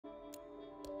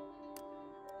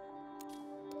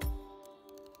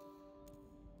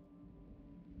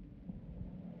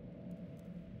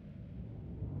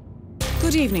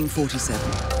Good evening,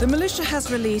 47. The militia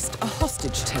has released a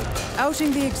hostage tape,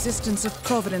 outing the existence of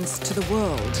Providence to the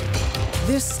world.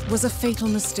 This was a fatal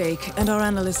mistake, and our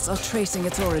analysts are tracing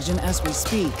its origin as we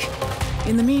speak.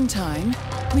 In the meantime,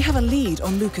 we have a lead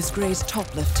on Lucas Gray's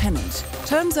top lieutenant.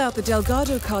 Turns out the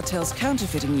Delgado cartel's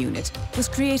counterfeiting unit was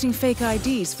creating fake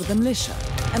IDs for the militia,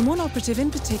 and one operative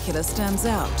in particular stands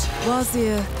out,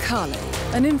 Wazir Kale,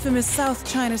 an infamous South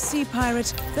China Sea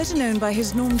pirate better known by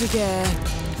his nom de guerre,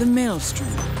 the Maelstrom.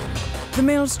 The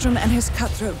Maelstrom and his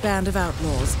cutthroat band of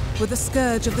outlaws were the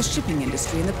scourge of the shipping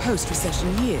industry in the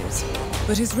post-recession years.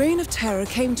 But his reign of terror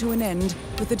came to an end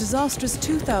with the disastrous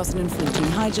 2014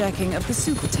 hijacking of the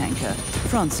supertanker,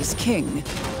 Francis King.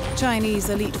 Chinese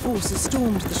elite forces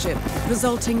stormed the ship,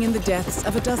 resulting in the deaths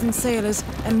of a dozen sailors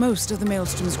and most of the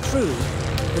Maelstrom's crew.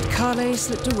 But Kale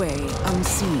slipped away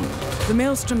unseen. The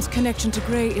Maelstrom's connection to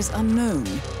Gray is unknown,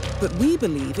 but we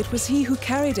believe it was he who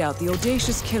carried out the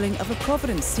audacious killing of a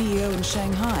Providence CEO in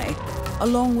Shanghai,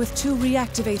 along with two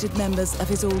reactivated members of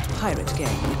his old pirate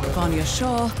gang, Vanya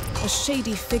Shah, a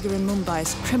shady figure in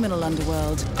Mumbai's criminal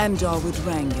underworld, and Dawood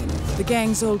Rangan, the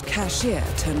gang's old cashier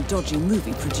turned dodgy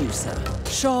movie producer.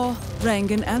 Shah,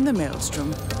 Rangan, and the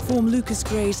Maelstrom form Lucas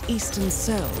Gray's Eastern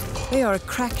Cell. They are a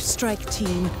crack strike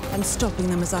team, and stopping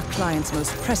them is our client's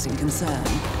most pressing concern.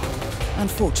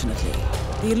 Unfortunately,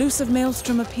 the elusive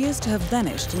Maelstrom appears to have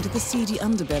vanished into the seedy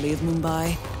underbelly of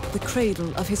Mumbai, the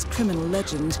cradle of his criminal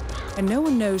legend, and no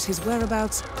one knows his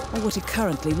whereabouts or what he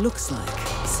currently looks like.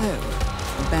 So,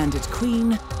 a bandit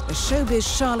queen, a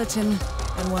showbiz charlatan,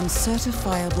 and one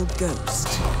certifiable ghost.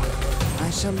 I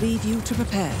shall leave you to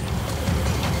prepare.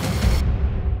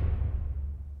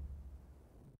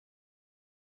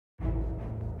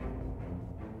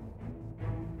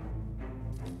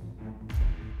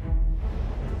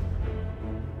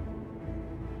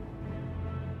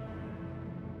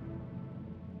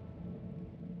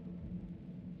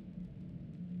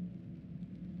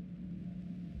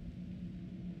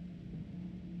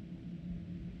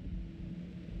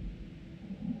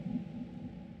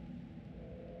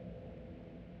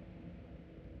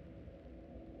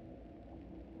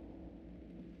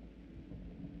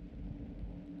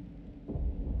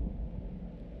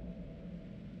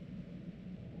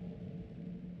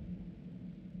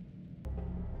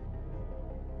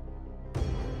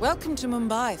 Welcome to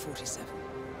Mumbai, 47.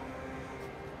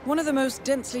 One of the most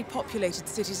densely populated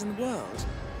cities in the world,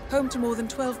 home to more than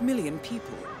 12 million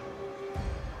people.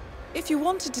 If you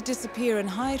wanted to disappear and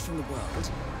hide from the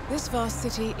world, this vast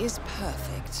city is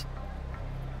perfect.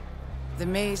 The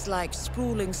maze-like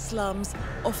sprawling slums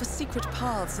offer secret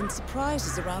paths and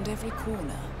surprises around every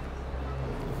corner.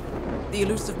 The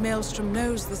elusive Maelstrom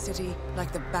knows the city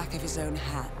like the back of his own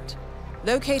hand.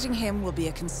 Locating him will be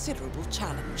a considerable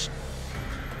challenge.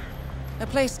 A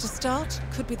place to start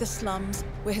could be the slums,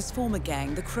 where his former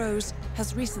gang, the Crows,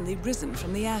 has recently risen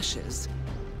from the ashes.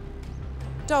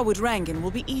 Dawood Rangan will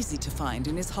be easy to find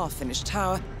in his half-finished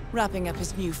tower, wrapping up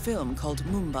his new film called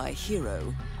Mumbai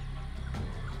Hero.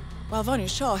 While Vanya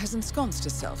Shah has ensconced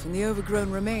herself in the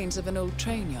overgrown remains of an old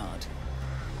train yard.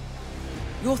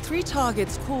 Your three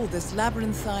targets call this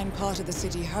labyrinthine part of the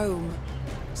city home,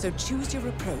 so choose your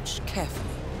approach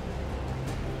carefully.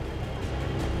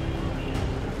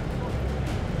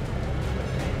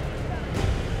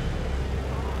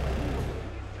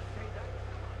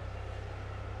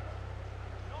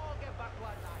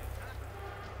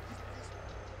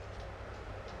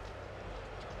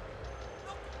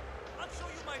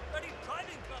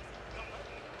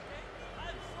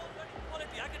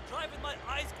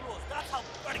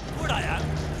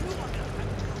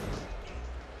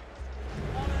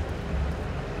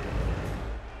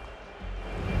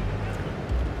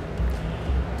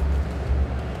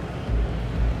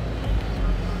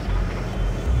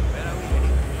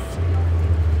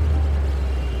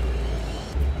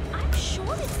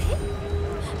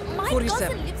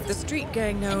 The street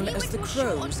gang known as the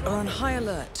Crows are on high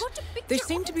alert. They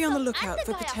seem to be on the lookout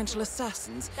for potential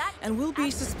assassins and will be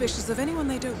suspicious of anyone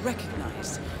they don't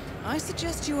recognize. I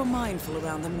suggest you are mindful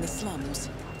around them in the slums.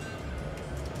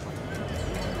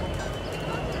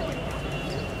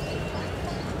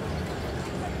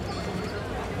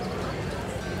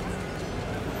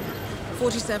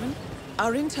 "47,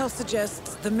 our intel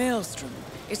suggests the Maelstrom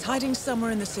is hiding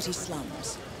somewhere in the city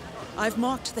slums. I've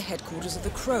marked the headquarters of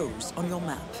the Crows on your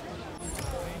map.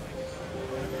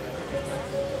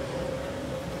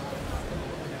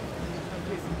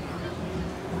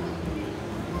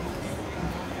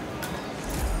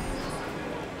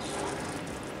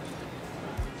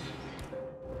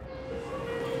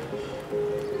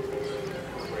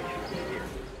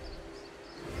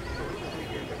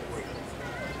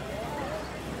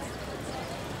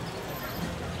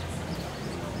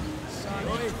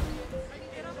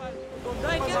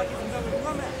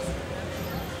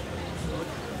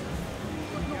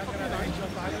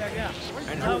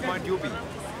 And who might you be?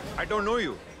 I don't know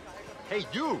you. Hey,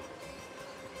 you!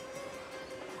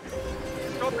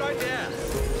 Stop right there!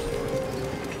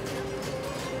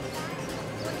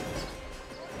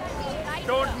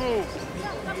 Don't move!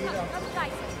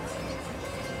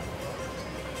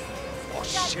 Oh,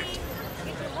 shit!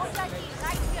 It's most likely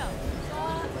right here.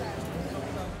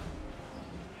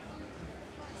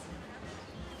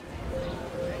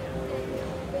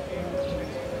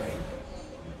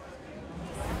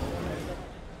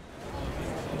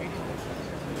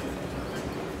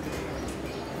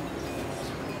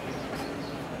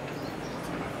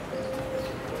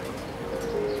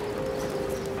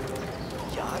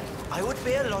 I would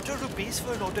pay a lot of rupees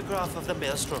for an autograph of the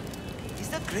Maelstrom. He's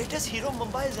the greatest hero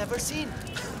Mumbai has ever seen.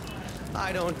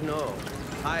 I don't know.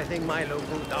 I think my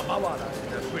local Dabawala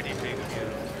is a pretty big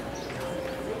hero.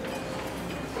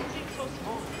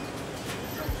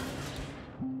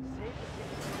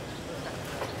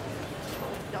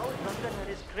 Down London and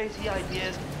his crazy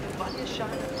ideas. Banya Shah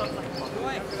and stuff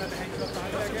like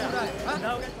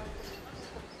that.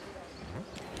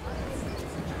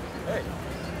 Hey!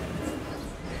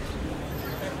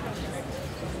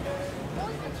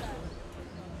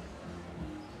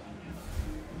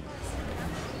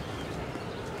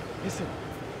 Listen,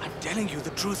 I'm telling you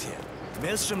the truth here.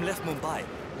 Maelstrom left Mumbai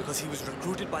because he was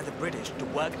recruited by the British to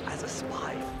work as a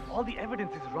spy. All the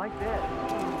evidence is right there.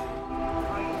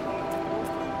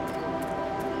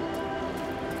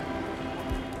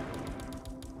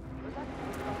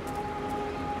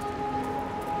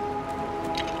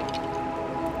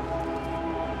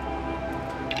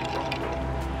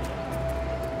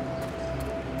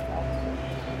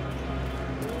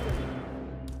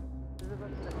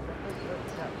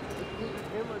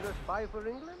 Spy for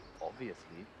England?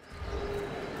 Obviously.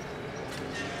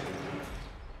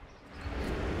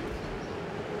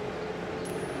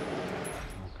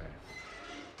 Okay.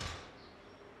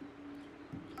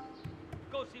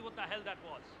 Go see what the hell that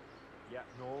was. Yeah,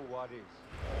 no worries.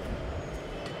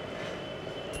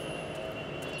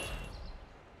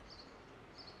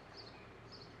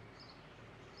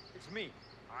 It's me.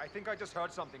 I think I just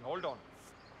heard something. Hold on.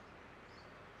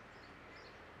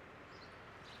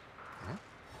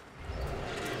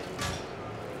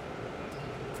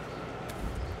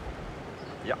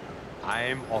 Yeah,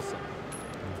 I'm awesome.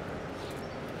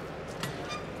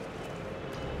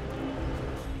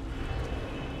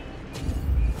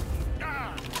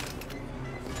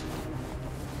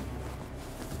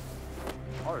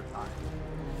 All right.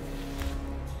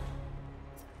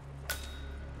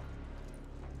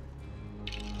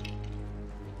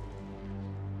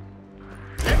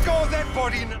 Let go of that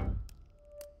body now.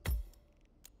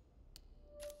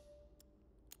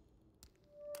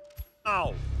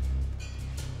 Ow!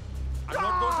 I'm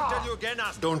not going to tell you again,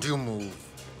 As. Don't you move.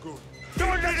 Good.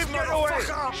 Don't let him get away!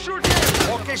 Shoot him!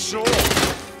 Okay, sure.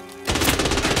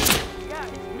 Yeah,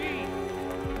 it's me.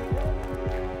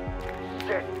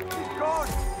 Shit, he's gone!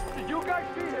 Did you guys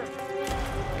see him?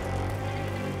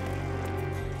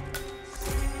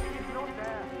 He's not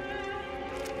there.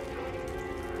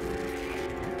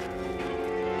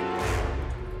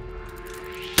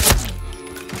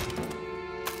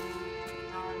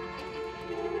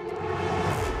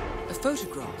 A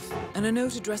photograph and a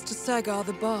note addressed to Sagar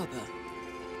the barber.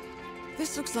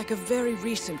 This looks like a very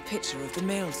recent picture of the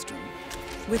Maelstrom.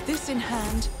 With this in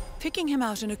hand, picking him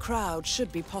out in a crowd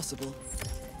should be possible.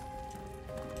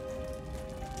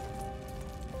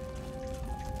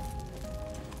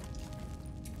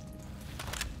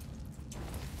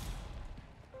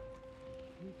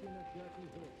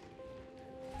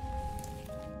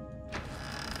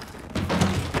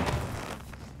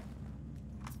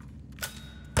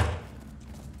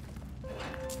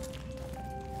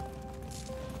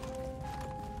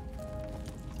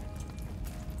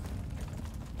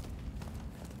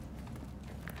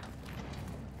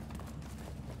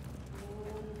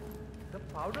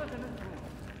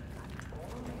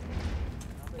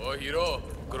 Oh, hero,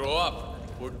 grow up.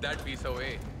 Put that piece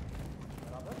away.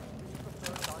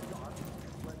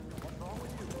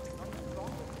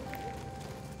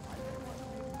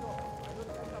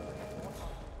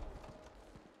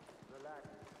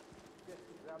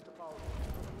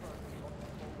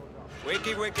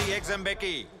 Wakey, wakey, eggs and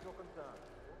Becky.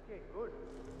 Okay, good.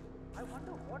 I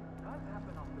wonder what does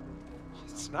happen after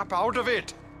this. Snap out of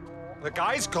it. The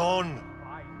guy's gone.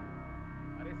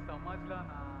 अरे समझ ला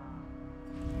ना.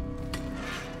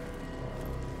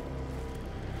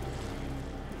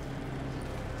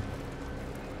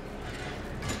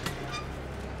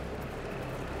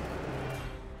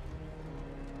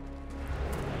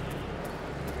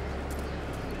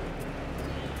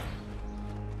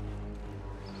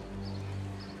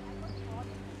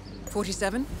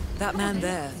 47? That man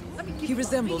there. He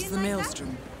resembles the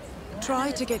Maelstrom.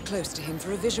 Try to get close to him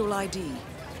for a visual ID.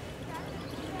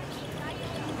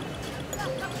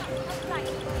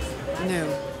 No,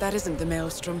 that isn't the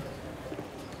Maelstrom.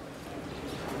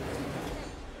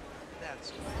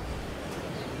 That's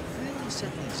really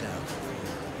set things out.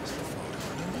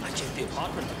 I checked the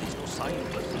apartment, but there's no sign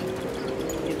of it.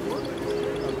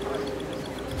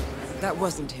 That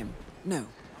wasn't him. No.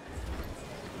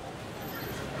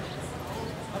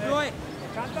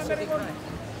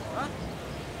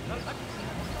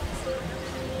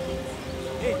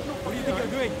 Hey, what do you think you're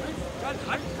doing? Can't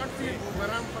see where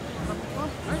I'm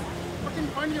fucking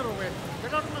find your way.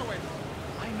 Get out of my way.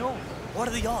 I know. What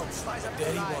are the odds?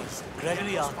 There he was.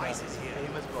 Gregory Arthur.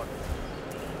 Famous brought it.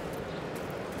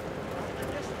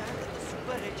 Understand that the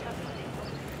super rich have money.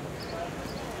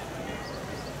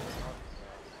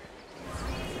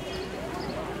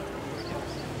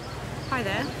 Hi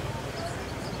there.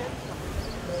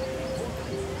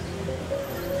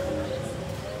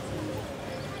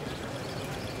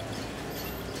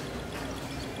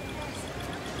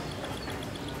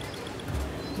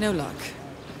 No luck.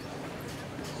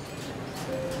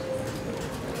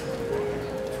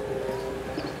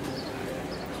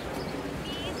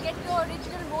 Please get your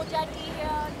original mojati here.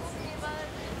 No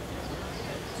flavors.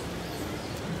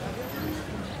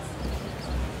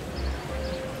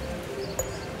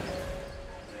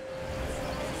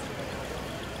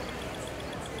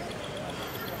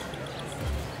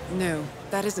 No,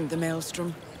 that isn't the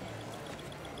Maelstrom.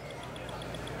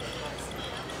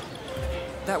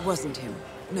 That wasn't him.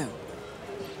 No.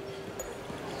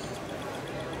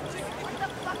 What the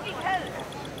fucking hell?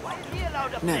 Why is he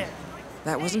allowed up No. there?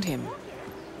 That wasn't him. So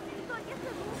I guess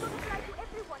the rules don't apply to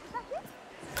everyone. Is that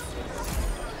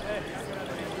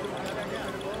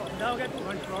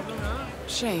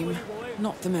it? Shame.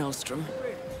 Not the Maelstrom.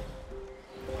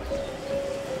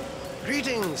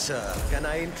 Greetings, sir. Can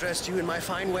I interest you in my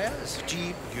fine wares?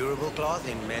 Cheap, durable cloth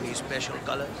in many special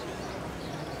colors.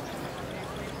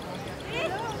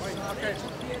 Okay.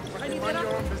 Fucking mind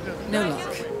your own business. No luck.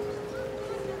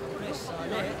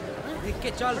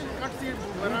 Can't see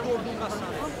where I'm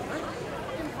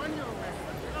fucking find your way.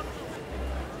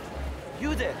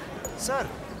 You there? Sir,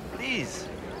 please.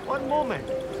 One moment.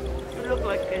 You look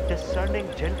like a discerning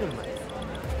gentleman.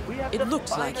 We have It the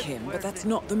looks like finest him, but wedding that's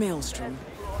not the Maelstrom.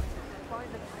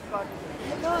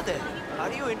 Hello there.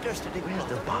 Are you interested in Where's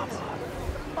the barber?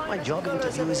 My job colors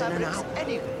interview and is in an fabrics hour.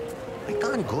 anyway? I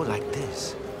can't go like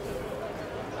this.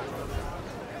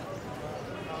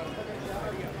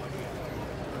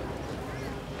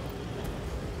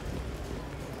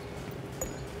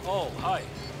 Oh, hi.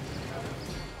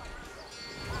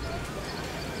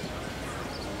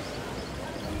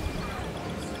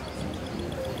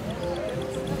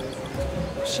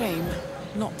 Shame.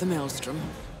 Not the Maelstrom.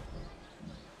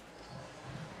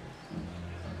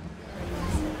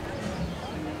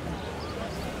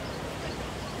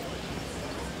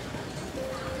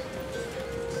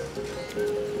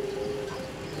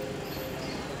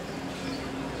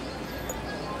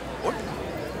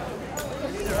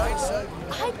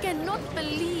 I cannot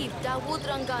believe Dawood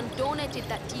Rangan donated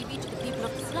that TV to the people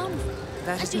of the slums.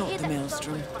 That And is to not hear the that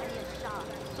Maelstrom. song by Shah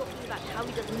talking about how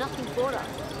he does nothing for us.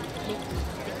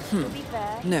 To be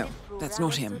fair, he No, did that's program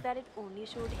not it him. So that it only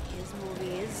showed his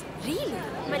movies. Really?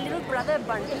 My little brother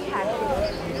Bunty had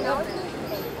it.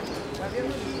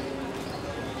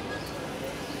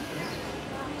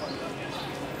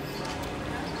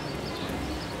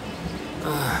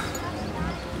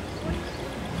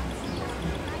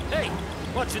 Hey,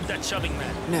 what's with that shoving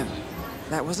man? No,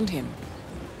 that wasn't him.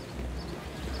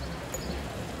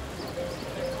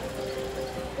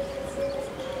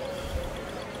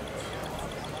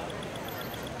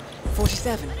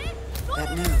 "47.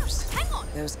 That nose.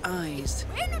 Those eyes.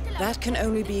 That can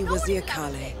only be Wazir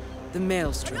Kale, the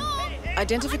Maelstrom.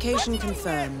 Identification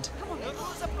confirmed. The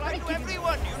rules apply to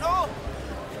everyone, you know?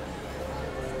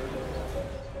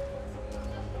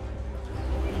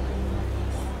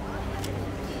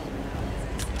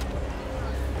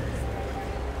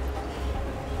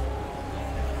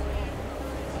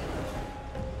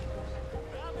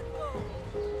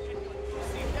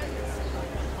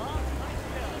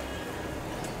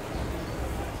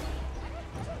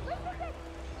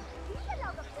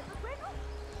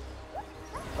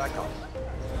 Back up.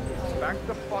 Back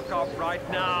the fuck up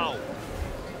right now.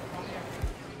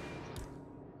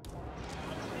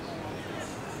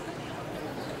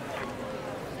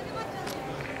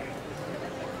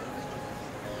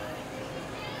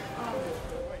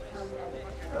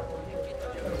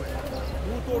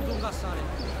 मुंह तोड़ दूंगा सारे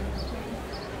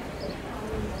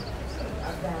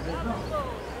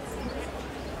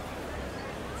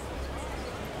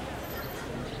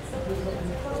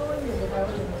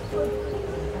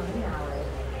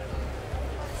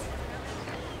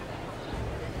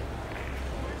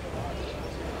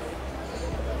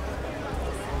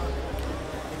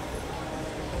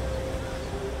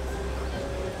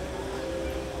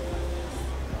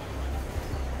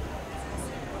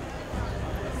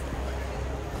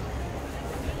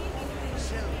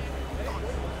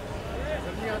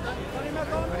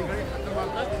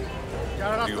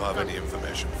Do you have any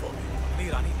information for me?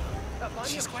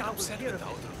 She's quite upset with the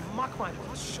other. Mark my I'm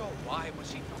not sure why, but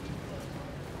she...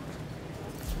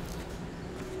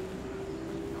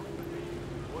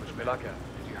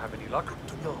 Did you have any luck?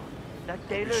 No. That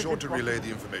tailor Be sure is to in relay Boston.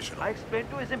 the information. I explained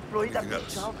to his employee that Anything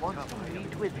Mr. else? wants to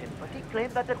meet with him, but he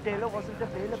claimed that the tailor wasn't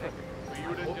available. So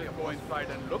you didn't just go inside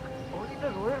and look? Only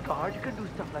the Royal Guard can do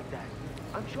stuff like that.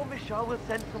 I'm sure Miss Shah will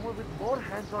send someone with more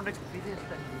hands-on experience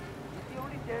than me. He's the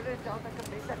only tailor in town that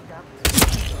can make that damn...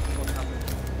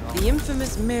 The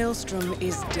infamous Maelstrom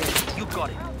is dead. You got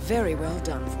it. Very well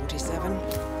done, 47.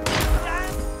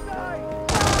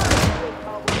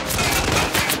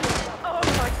 Oh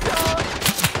my God!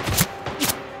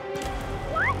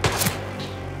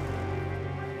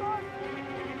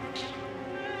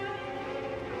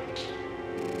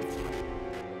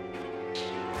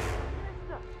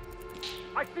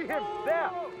 I see him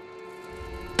there!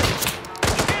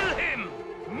 Kill him!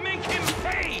 Make him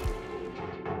pay!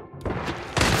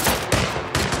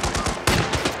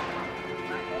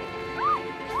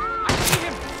 I see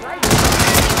him!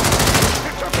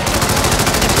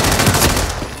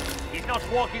 He's not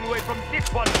walking away from this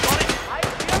one, got it? I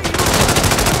hear you!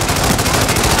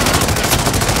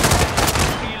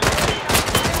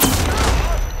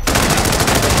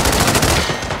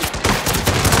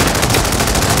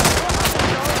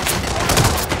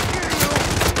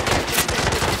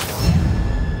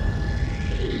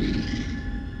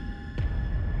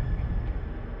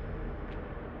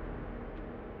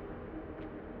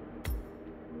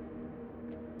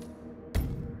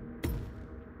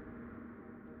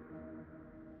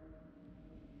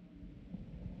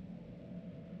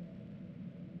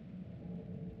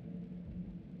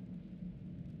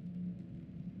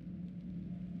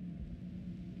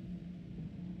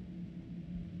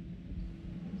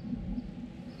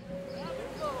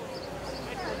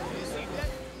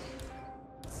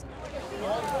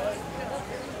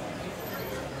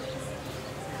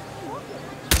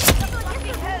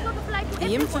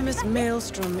 The infamous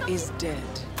Maelstrom is dead.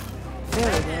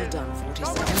 Very well done,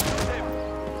 47.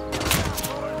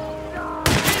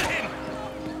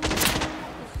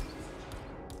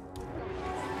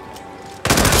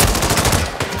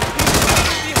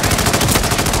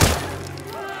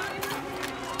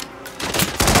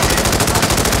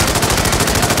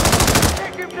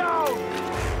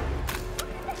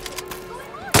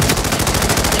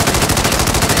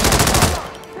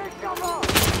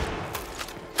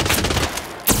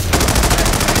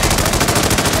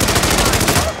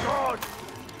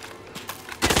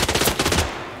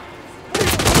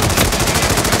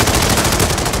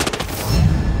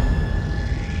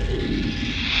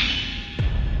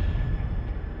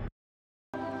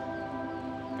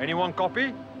 Anyone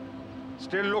copy?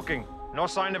 Still looking. No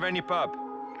sign of any perp.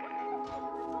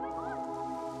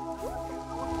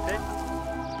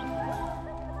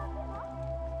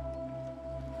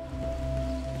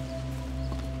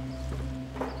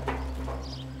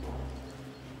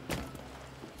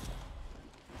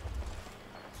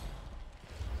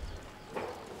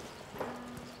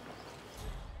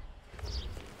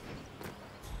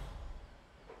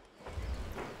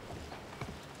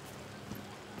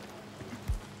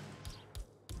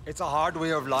 It's a hard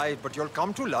way of life, but you'll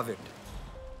come to love it.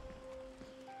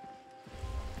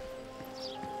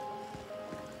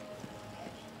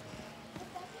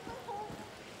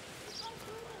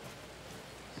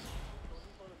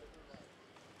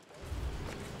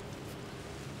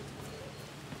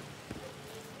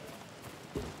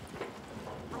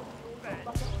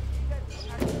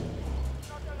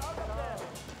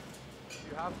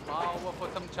 You have Ma over for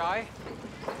some chai?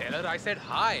 Tell her I said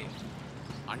hi.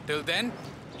 Until then,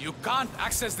 you can't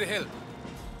access the hill.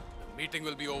 The meeting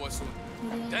will be over soon.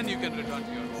 Then you can return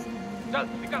to your home. Chal,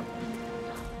 pick up.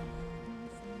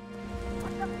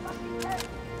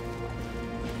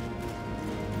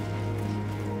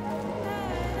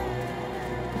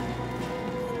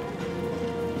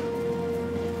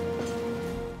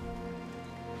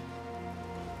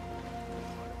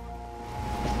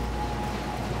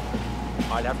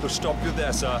 I'll have to stop you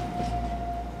there, sir.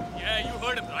 Yeah, you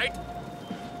heard him, right?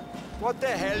 What the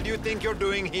hell do you think you're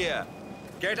doing here?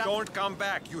 Get out. Don't come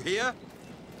back, you hear?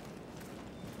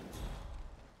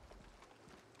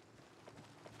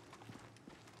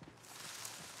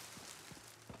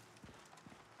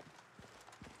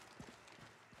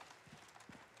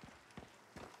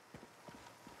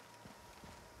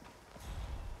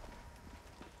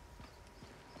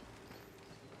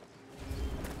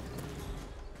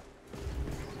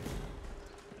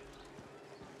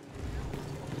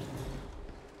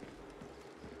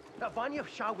 Vanya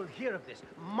Shah will hear of this.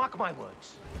 Mark my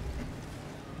words.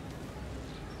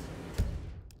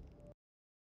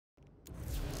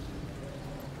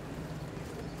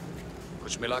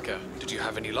 Kuch mila kya? Did you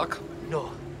have any luck?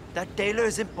 No, that tailor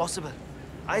is impossible.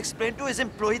 I explained to his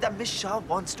employee that Miss Shah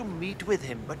wants to meet with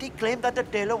him, but he claimed that the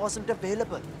tailor wasn't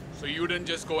available. So you didn't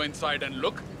just go inside and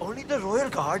look? Only the royal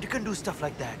guard can do stuff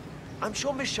like that. I'm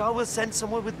sure Miss Shah will send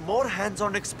someone with more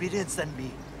hands-on experience than me.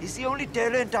 He's the only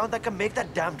tailor in town that can make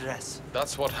that damn dress.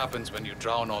 That's what happens when you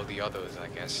drown all the others, I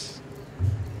guess.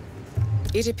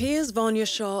 It appears Vanya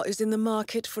Shah is in the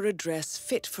market for a dress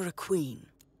fit for a queen.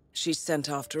 She's sent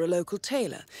after a local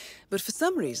tailor, but for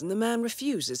some reason the man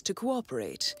refuses to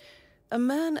cooperate. A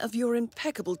man of your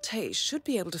impeccable taste should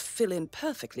be able to fill in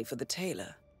perfectly for the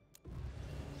tailor.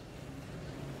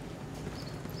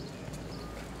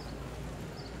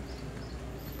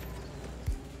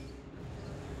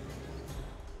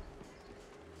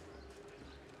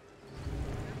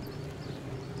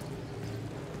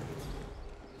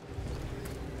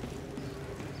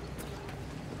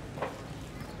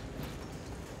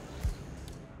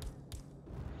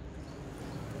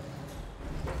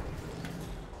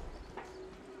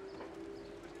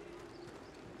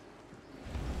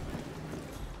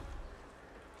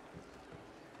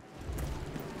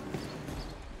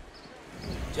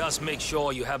 Just make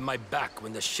sure you have my back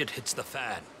when the shit hits the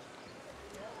fan.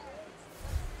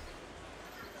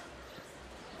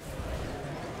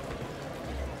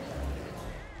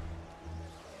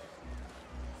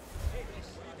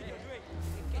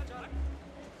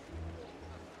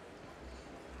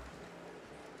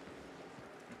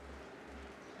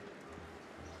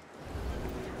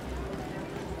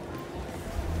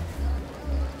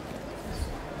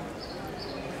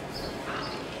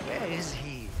 Where is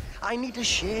he? I need a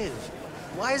shave.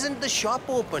 Why isn't the shop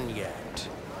open yet?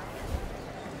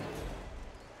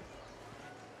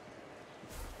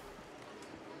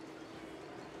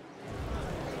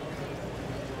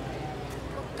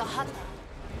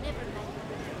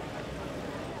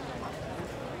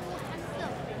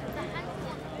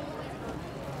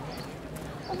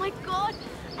 Oh my god!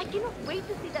 I cannot wait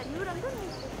to see that new Rangan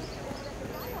movie.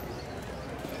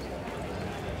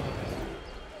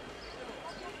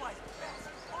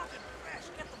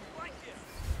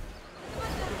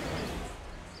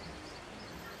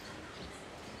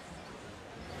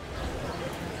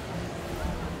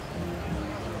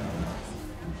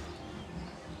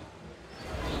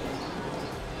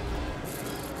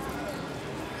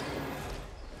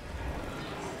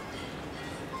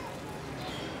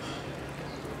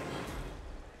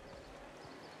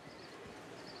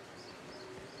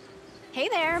 Hey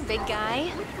there, big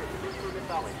guy.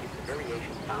 Mythology is a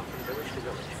variation found from village to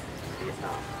village in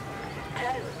Vietnam.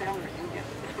 That is a family reunion,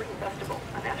 a spring festival,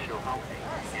 a national holiday,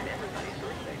 and everybody's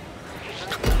birthday.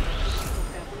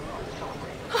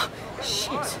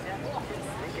 Shit.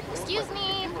 Excuse me.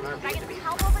 Can I get some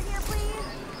help over here, please?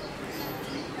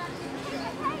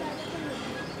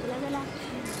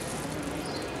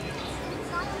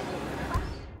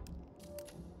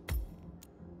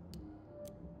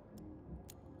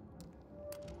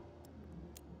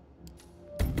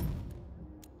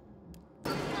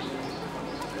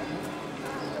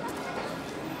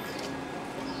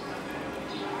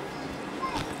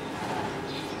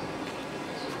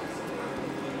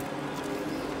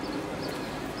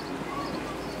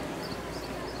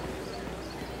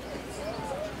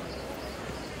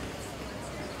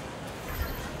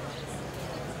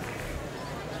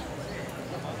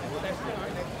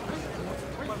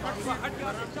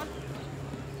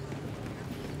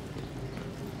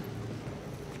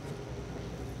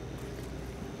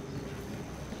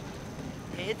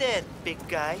 Hey there, big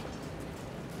guy.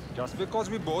 Just because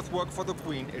we both work for the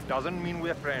Queen, it doesn't mean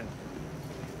we're friends.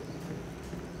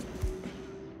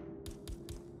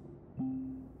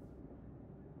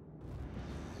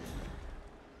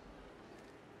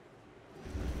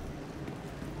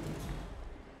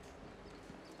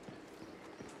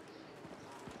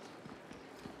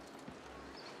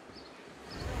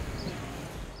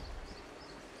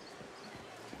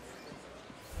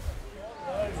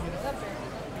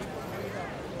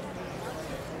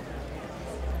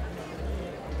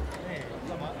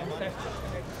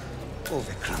 Oh,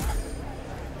 Vikram.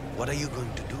 What are you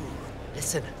going to do?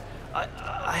 Listen,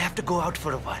 I have to go out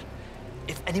for a while.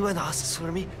 If anyone asks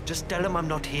for me, just tell them I'm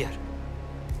not here.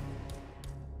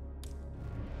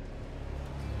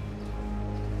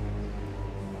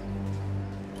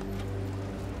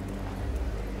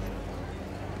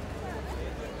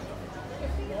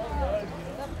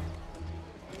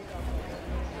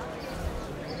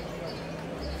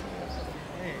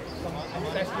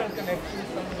 Ancestral connection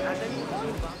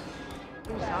somewhere.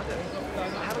 Sagar, I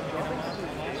have a job interview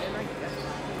and I guess.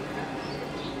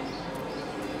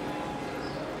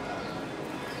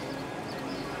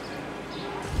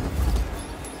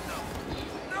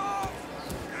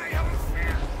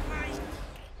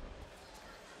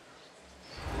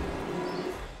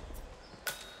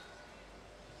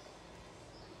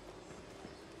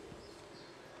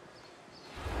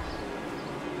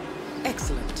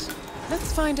 Excellent.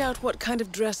 Let's find out what kind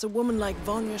of dress a woman like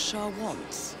Vanya Shah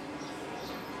wants.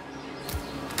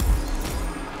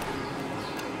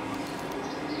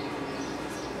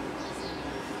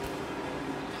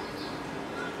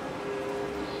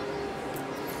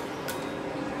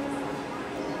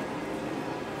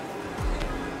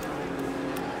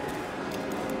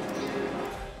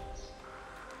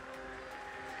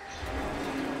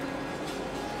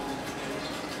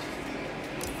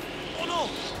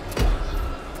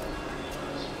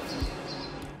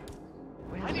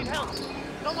 I need help.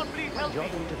 Someone please help me.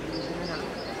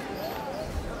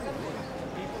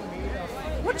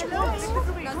 What you want?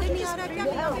 नजर नहीं आ रहा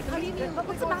क्या? खड़ी नहीं हो?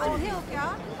 कुछ बाहर है हो क्या?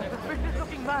 Suspicious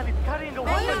looking man is carrying a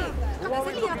woman.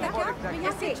 नजर नहीं आता क्या? मैं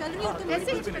यहाँ से चल रही हूँ तो मेरे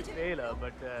पीछे पीछे. Tailor,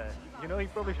 but you know he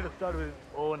probably should have started with his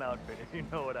own outfit. If you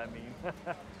know what I mean.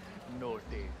 No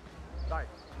taste. Right,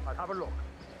 I'll have a look.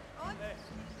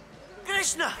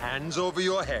 Krishna! Hands over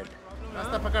your head.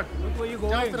 रास्ता पकड़. Look where you go.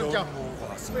 जाओ तरफ जाओ. Move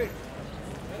us.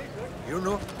 You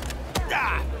know.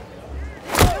 नजर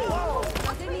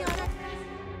नहीं आ रहा.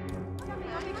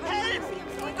 Help!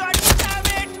 God damn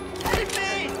it! Help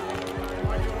me!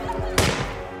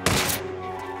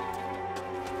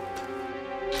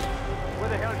 Where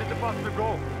the hell did the bastard go?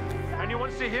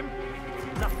 Anyone see him?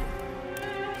 Nothing.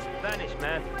 He's vanished,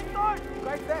 man. Oh my God!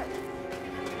 Right there.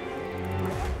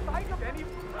 Sight of any.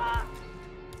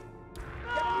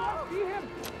 See him?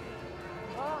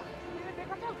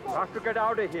 I have to get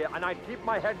out of here, and I'd keep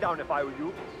my head down if I were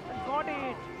you. Got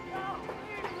it.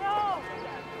 No!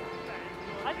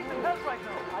 I need some help right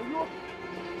now. Are you?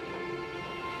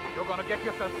 You're gonna get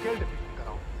yourself killed if you stick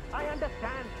around. I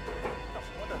understand.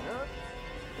 What on earth?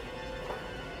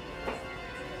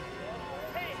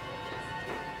 Hey!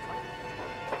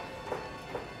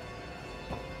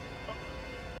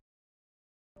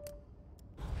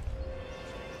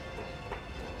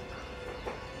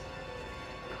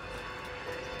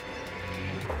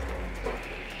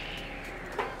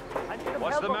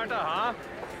 What's the matter, huh?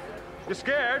 You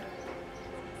scared?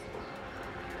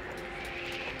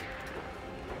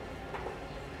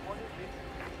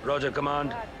 Roger,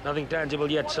 command. Nothing tangible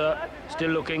yet, sir.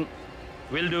 Still looking.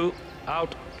 Will do.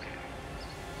 Out.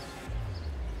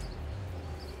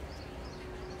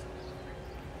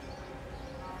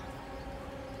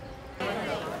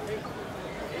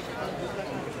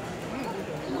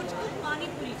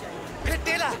 Hey,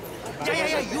 Taylor!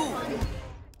 Yeah, you!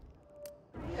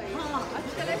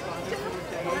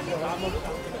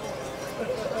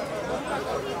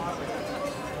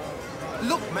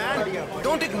 Look, man,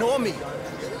 don't ignore me.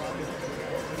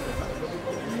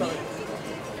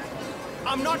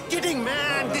 I'm not kidding,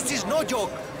 man. This is no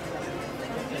joke.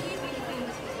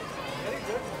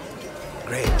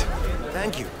 Great.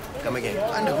 Thank you. Come again.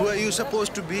 And who are you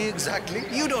supposed to be exactly?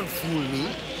 You don't fool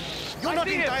me. You're not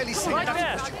entirely safe. Right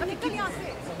there.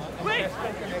 Wait!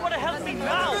 You wanna help me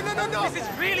now? No. This is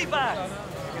really bad.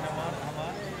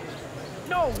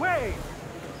 No way!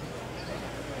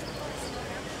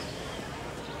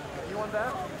 Anyone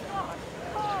there?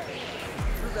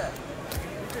 Who's there?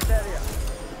 In this area.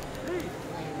 Please!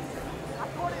 I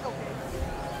got it, okay?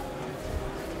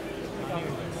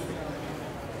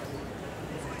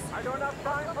 I don't have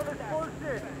time for this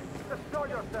bullshit! Just show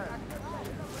yourself!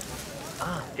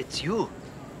 Ah, it's you.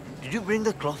 Did you bring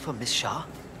the cloth for Miss Shah?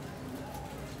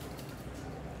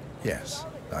 Yes,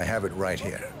 I have it right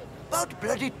here. About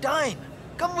bloody time!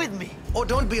 Come with me! Oh,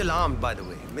 don't be alarmed, by the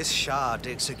way. Miss Shah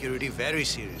takes security very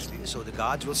seriously, so the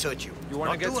guards will search you. You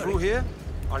want to get through here?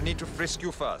 I'll need to frisk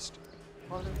you first.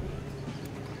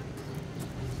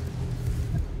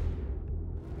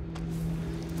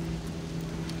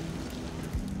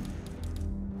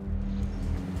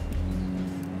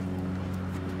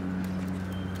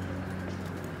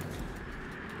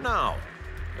 Now,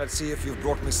 let's see if you've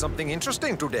brought me something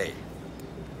interesting today.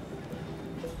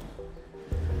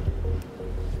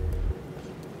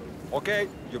 Okay,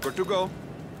 you're good to go.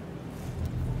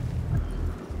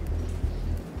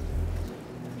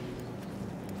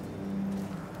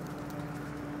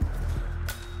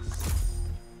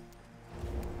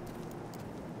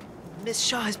 Miss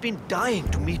Shah has been dying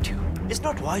to meet you. It's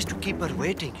not wise to keep her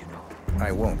waiting, you know.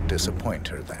 I won't disappoint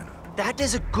her then. That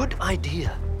is a good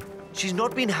idea. She's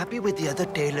not been happy with the other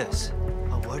tailors.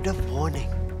 A word of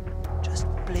warning. Just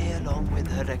play along with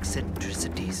her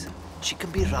eccentricities. She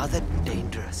can be rather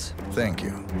dangerous. Thank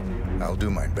you. I'll do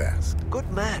my best. Good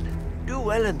man. Do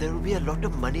well and there will be a lot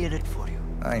of money in it for you.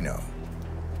 I know.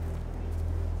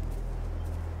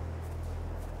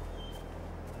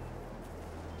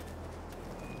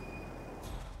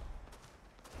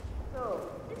 So,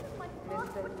 this is my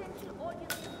first potential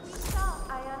audience for Queen Star.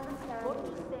 I understand what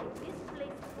you say. This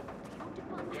place is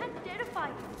beautiful and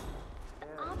terrifying. The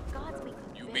armed guards make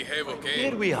You behave, okay?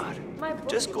 Here we are.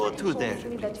 Just go through there.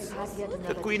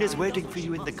 The Queen is waiting for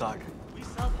you in the garden.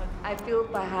 I feel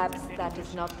perhaps that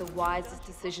is not the wisest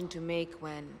decision to make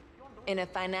when in a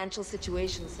financial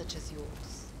situation such as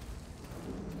yours.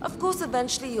 Of course,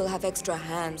 eventually you'll have extra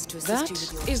hands to assist you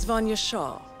with your... That is Vanya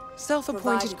Shah, self-appointed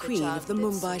Provided the queen child of the did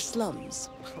Mumbai so. slums.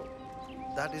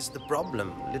 That is the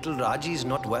problem. Little Raji is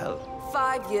not well.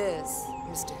 5 years,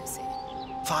 Mr. Hussain.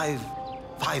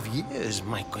 5 years,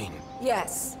 my queen.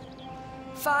 Yes.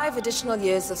 5 additional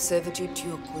years of servitude to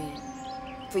your queen.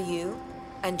 For you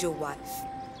and your wife.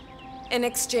 In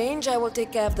exchange, I will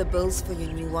take care of the bills for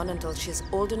your new one until she is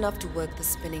old enough to work the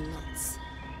spinning mills.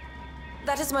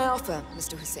 That is my offer,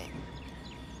 Mr. Hussain.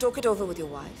 Talk it over with your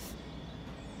wife.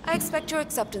 I expect your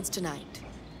acceptance tonight.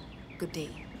 Good day.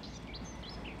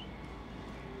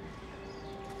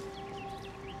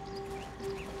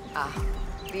 Ah,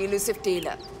 the elusive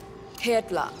tailor. Here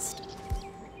at last.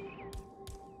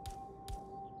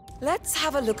 Let's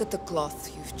have a look at the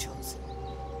cloth you've chosen.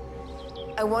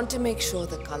 I want to make sure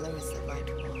the color is the right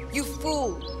one. You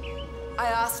fool! I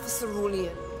asked for cerulean.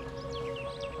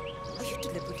 Are you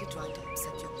deliberately trying to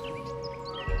upset your queen?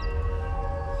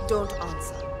 Don't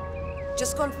answer.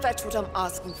 Just go and fetch what I'm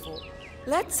asking for.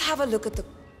 Let's have a look at the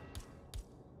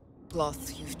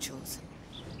cloth you've chosen.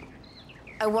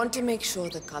 I want to make sure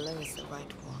the color is the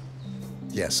right one.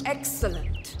 Yes.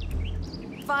 Excellent.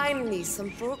 Finally, some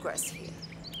progress here.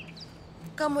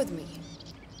 Come with me.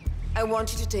 I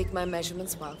want you to take my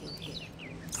measurements while you're here.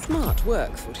 Smart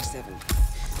work, 47.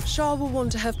 Shah will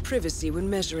want to have privacy when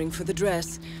measuring for the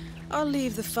dress. I'll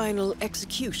leave the final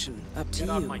execution up to Get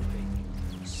you. out my way.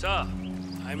 Sir,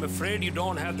 I'm afraid you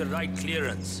don't have the right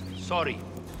clearance. Sorry.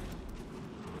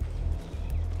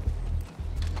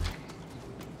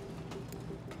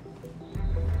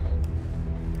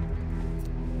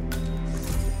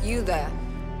 You there.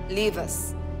 Leave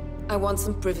us. I want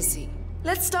some privacy.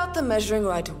 Let's start the measuring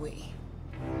right away.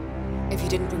 If you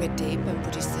didn't bring a tape, I'm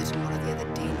pretty certain one of the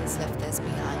other tailors left theirs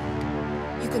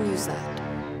behind. You can use that.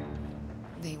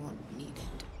 They won't need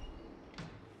it.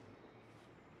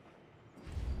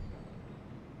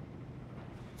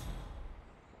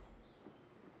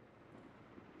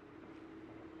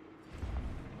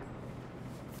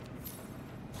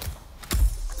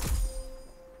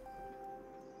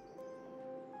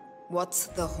 What's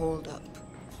the holdup?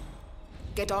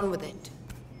 Get on with it.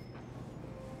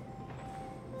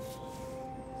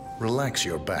 Relax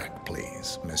your back,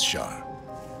 please, Miss Shah.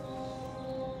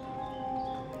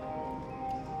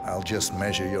 I'll just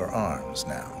measure your arms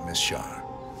now, Miss Shah.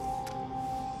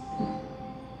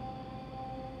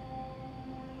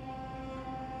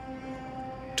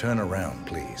 Turn around,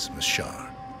 please, Miss Shah.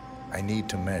 I need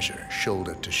to measure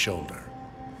shoulder to shoulder.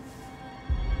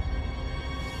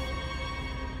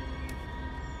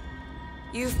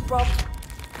 You've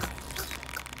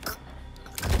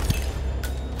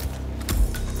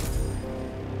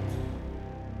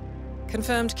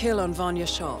Confirmed kill on Vanya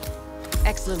Shah.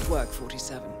 Excellent work,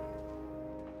 47.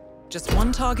 Just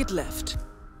one target left.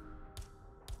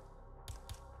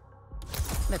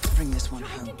 Let's bring this one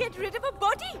home. to get rid of a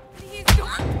body. Please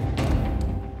don't.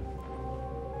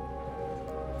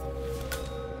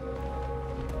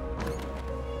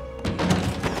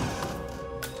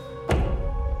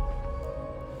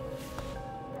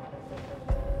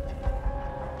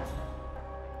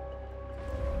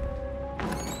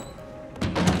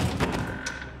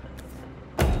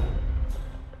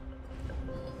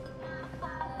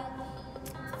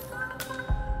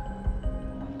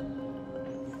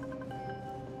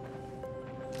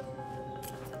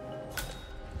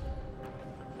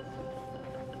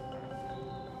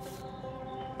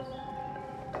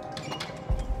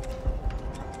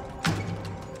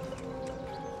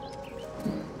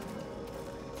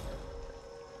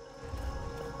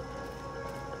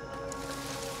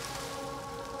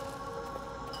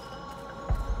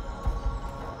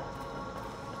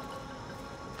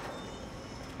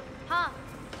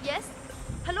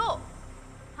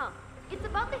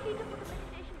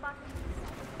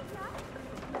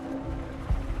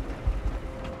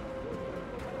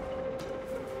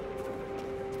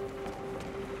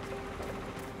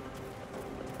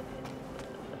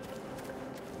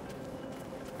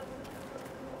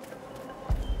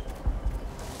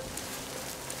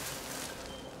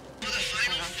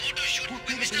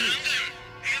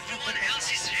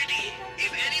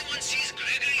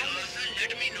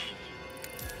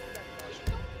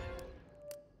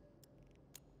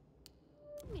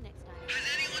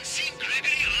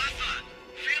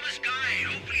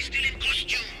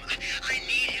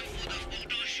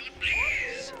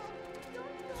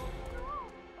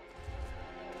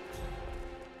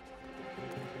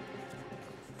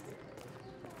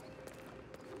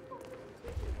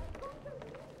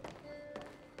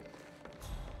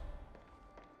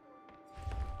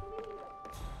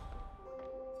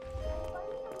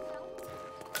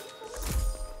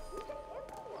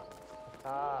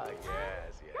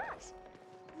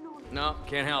 No,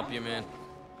 can't help you, man.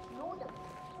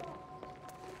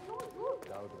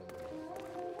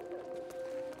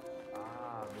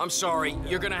 I'm sorry,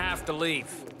 you're gonna have to leave.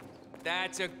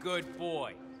 That's a good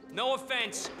boy. No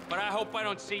offense, but I hope I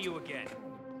don't see you again.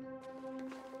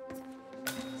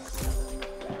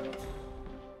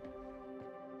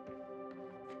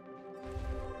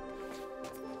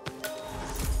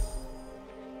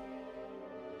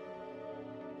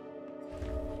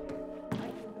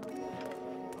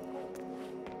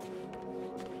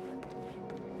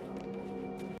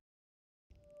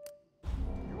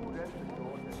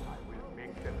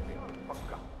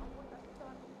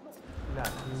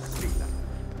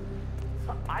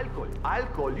 I'll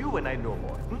call you when I know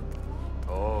more.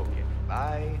 Okay,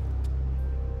 bye.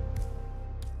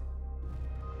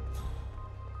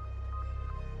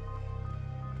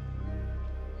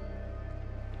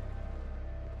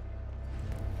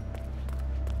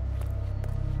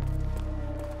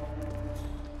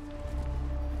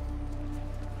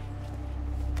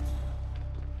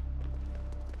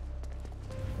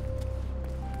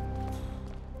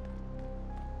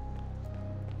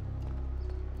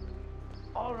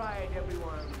 All right,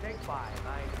 everyone, take 5.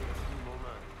 I need a few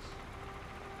moments.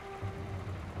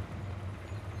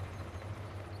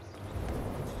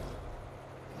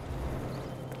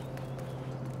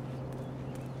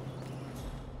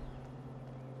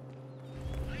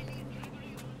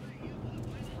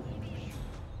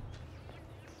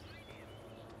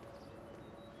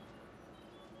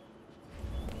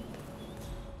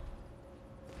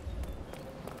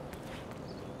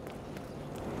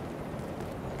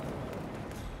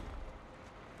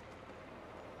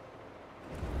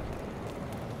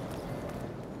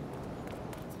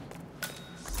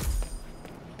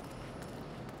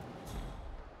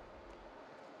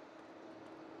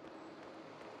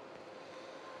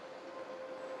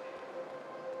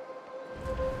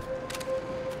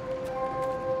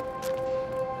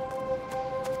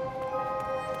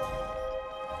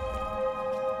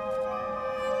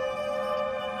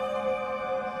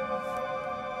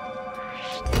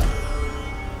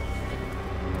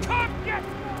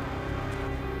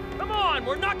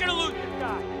 We're not gonna lose this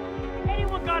guy.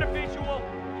 Anyone got a visual?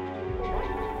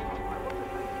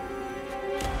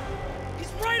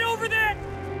 He's right over there!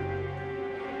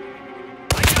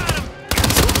 I got him!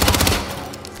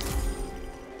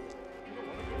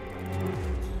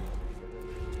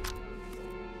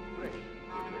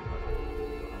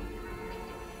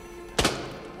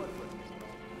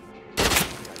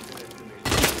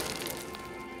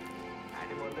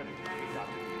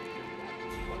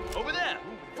 Over there!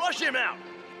 Flush him out!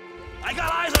 I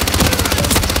got eyes on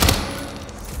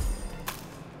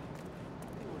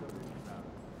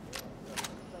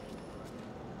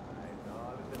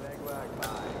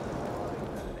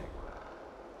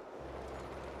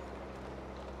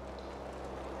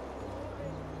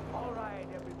All right,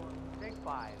 everyone. Take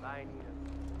 5. I need a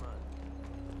month.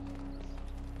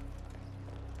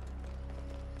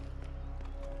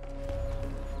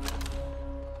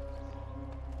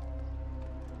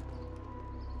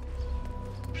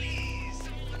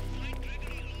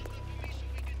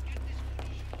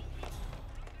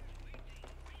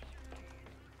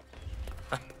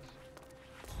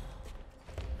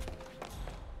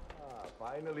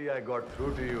 Finally, I got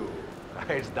through to you.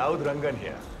 It's Daud Rangan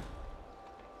here.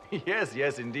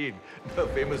 Yes, indeed. The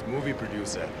famous movie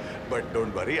producer. But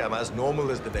don't worry, I'm as normal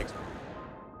as the next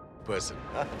person.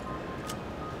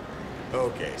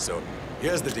 Okay, so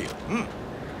here's the deal.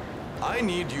 I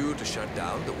need you to shut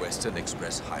down the Western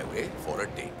Express Highway for a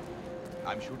day.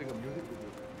 I'm shooting a music video.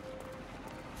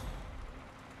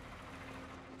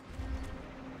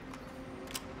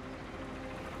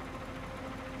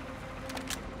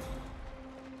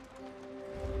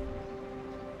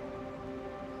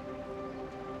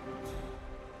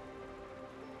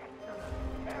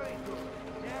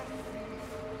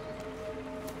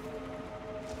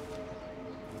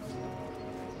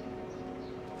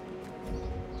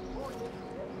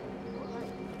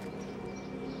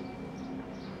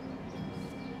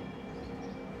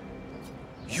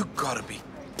 You gotta be.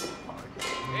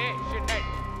 Hey, shithead,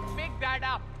 pick that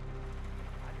up.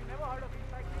 Have you never heard of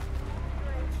recycling?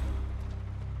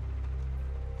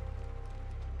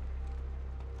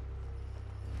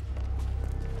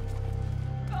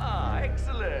 Ah,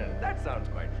 excellent. That sounds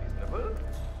quite reasonable.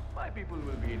 My people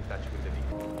will be in touch with the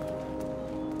deal.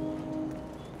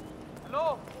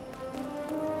 Hello?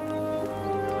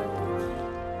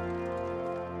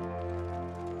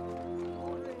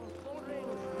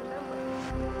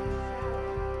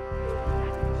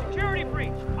 Security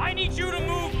breach! I need you to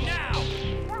move now!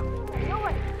 Yeah, do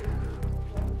it.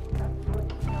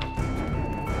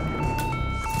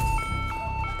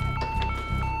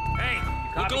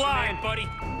 Walk a line, buddy.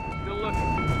 Still looking.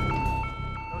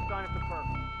 No sign of the perp.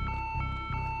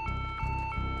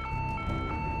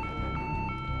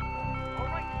 All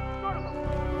right, sort of them.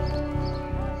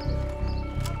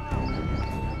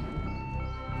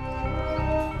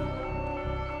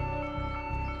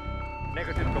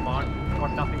 Negative, Command.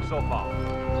 Got nothing so far.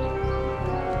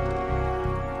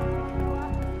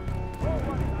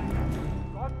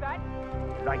 Got that?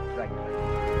 Right.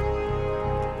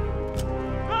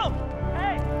 Bill!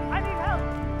 Hey! I need help!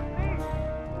 Please!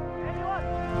 Anyone?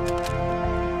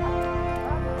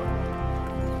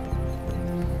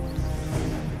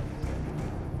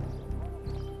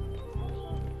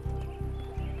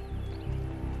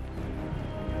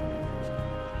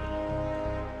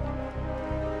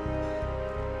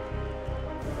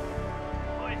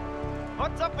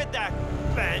 What's up with that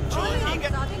banjo?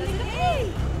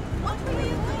 Hey! What were you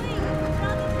doing?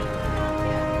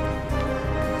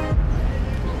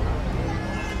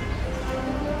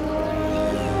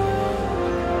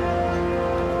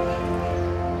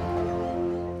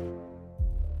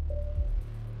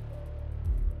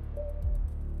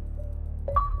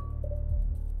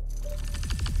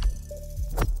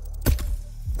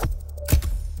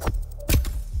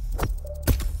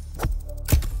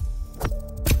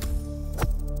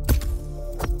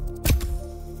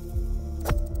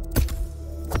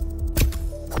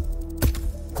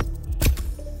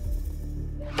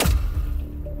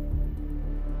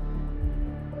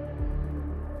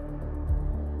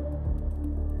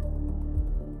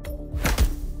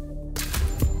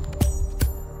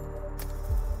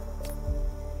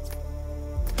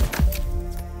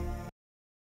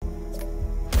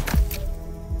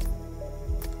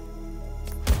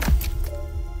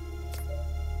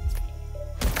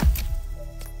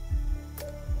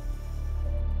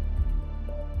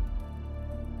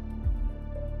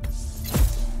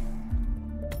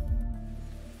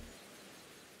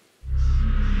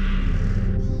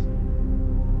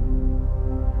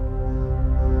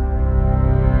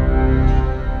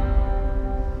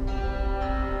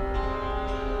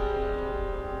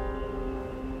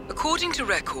 According to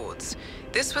records,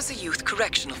 this was a youth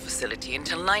correctional facility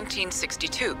until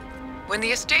 1962, when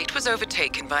the estate was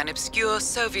overtaken by an obscure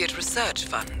Soviet research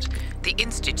fund, the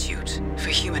Institute for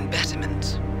Human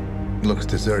Betterment. Looks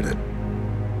deserted.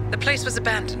 The place was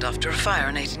abandoned after a fire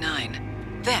in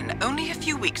 '89. Then, only a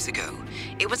few weeks ago,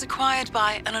 it was acquired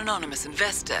by an anonymous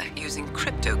investor using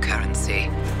cryptocurrency.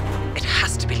 It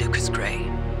has to be Lucas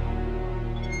Gray.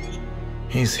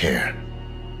 He's here.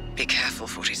 Be careful,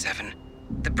 47.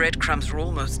 The breadcrumbs were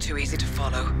almost too easy to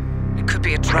follow. It could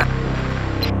be a trap.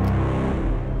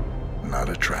 Not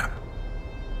a trap.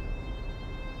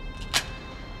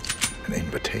 An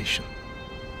invitation.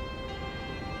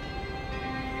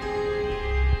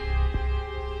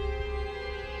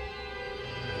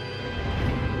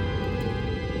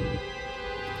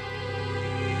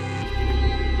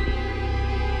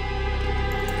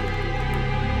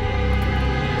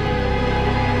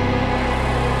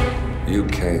 You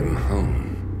came home.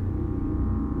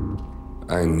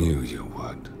 I knew you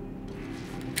would.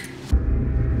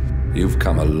 You've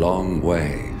come a long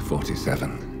way,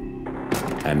 47.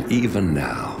 And even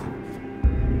now,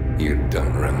 you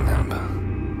don't remember.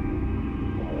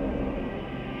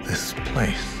 This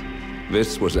place.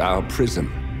 This was our prison,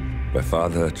 where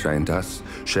Father trained us,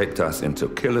 shaped us into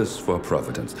killers for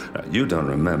Providence. Now, you don't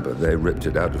remember. They ripped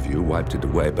it out of you, wiped it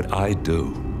away, but I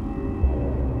do.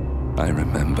 I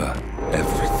remember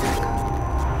everything.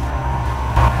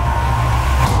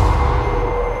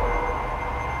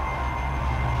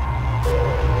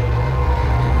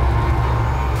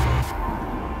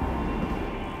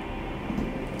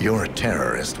 You're a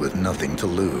terrorist with nothing to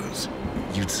lose.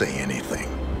 You'd say anything.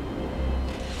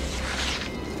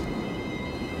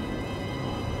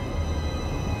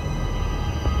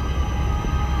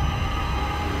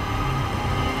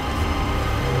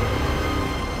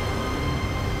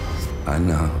 I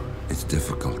know, it's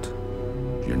difficult.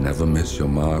 You never miss your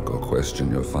mark or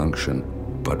question your function,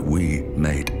 but we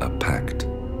made a pact.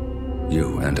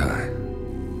 You and I.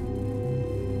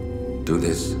 Do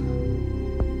this,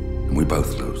 and we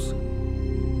both lose.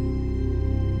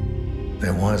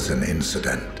 There was an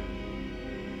incident.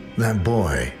 That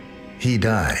boy, he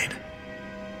died.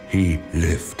 He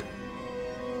lived.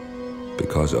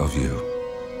 Because of you.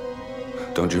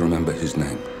 Don't you remember his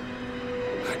name?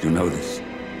 You know this.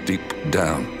 Deep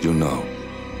down, you know.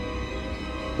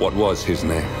 What was his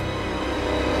name?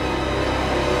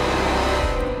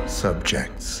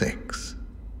 Subject 6.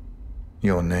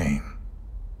 Your name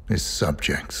is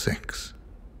Subject 6.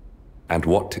 And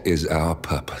what is our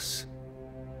purpose?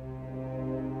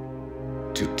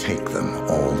 To take them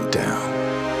all down.